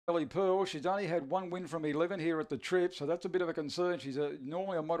Pearl. She's only had one win from 11 here at the trip, so that's a bit of a concern. She's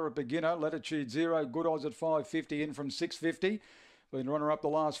normally a moderate beginner. Latitude 0, good odds at 550 in from 650. Been runner-up the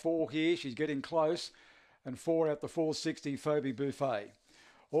last 4 here. She's getting close. And 4 out the 460, Phoebe Buffet.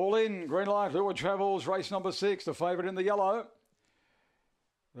 All in, green light, Lure Travels, race number 6, the favourite in the yellow.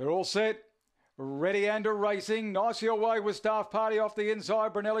 They're all set. Ready and racing. Nicely away with Staff Party off the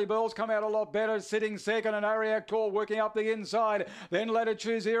inside. Brunelli Bell's come out a lot better, sitting second, and Ariak Tor working up the inside. Then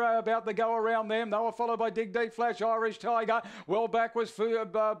Latitude 0 about to go around them. They were followed by Dig Deep Flash, Irish Tiger. Well back was Phoebe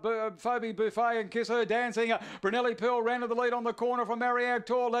Buffet and Kiss Her Dancing. Brunelli Pearl ran to the lead on the corner from Ariak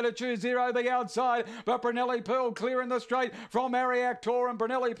Tor. Latitude 0 the outside, but Brunelli Pearl clearing the straight from Ariak Tor, and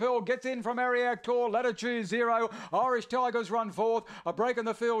Brunelli Pearl gets in from Ariak Tor. Latitude 0, Irish Tigers run fourth. A break in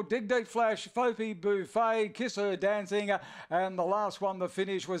the field, Dig Deep Flash, Phoebe Buffet, Kiss Her Dancing, and the last one, the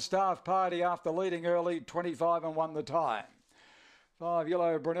finish, was Staff Party after leading early, 25 and 1 the time. 5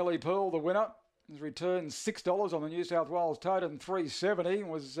 yellow Brunelli Pearl, the winner, has returned $6 on the New South Wales totem, $3.70,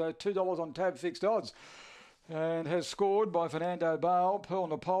 was $2 on tab fixed odds. And has scored by Fernando Bale, Pearl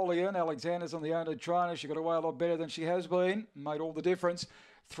Napoleon, Alexander's on the owner trainer. She got away a lot better than she has been, made all the difference.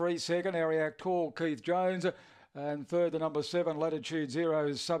 3 second, Ariak Tall, Keith Jones. And third, the number 7, Latitude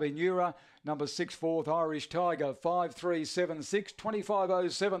 0, Subinura. Number 6, fourth, Irish Tiger, 5.376,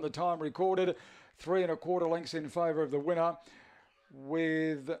 25.07 the time recorded. 3 1/4 lengths in favour of the winner,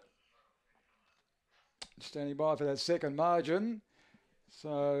 with standing by for that second margin.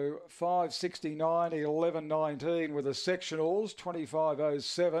 So 5.69, 11.19 with the sectionals,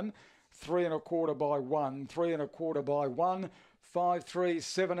 25.07, 3 1/4 by 1, 3 1/4 by 1, 5, 3,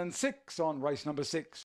 7 and 6 on race number 6.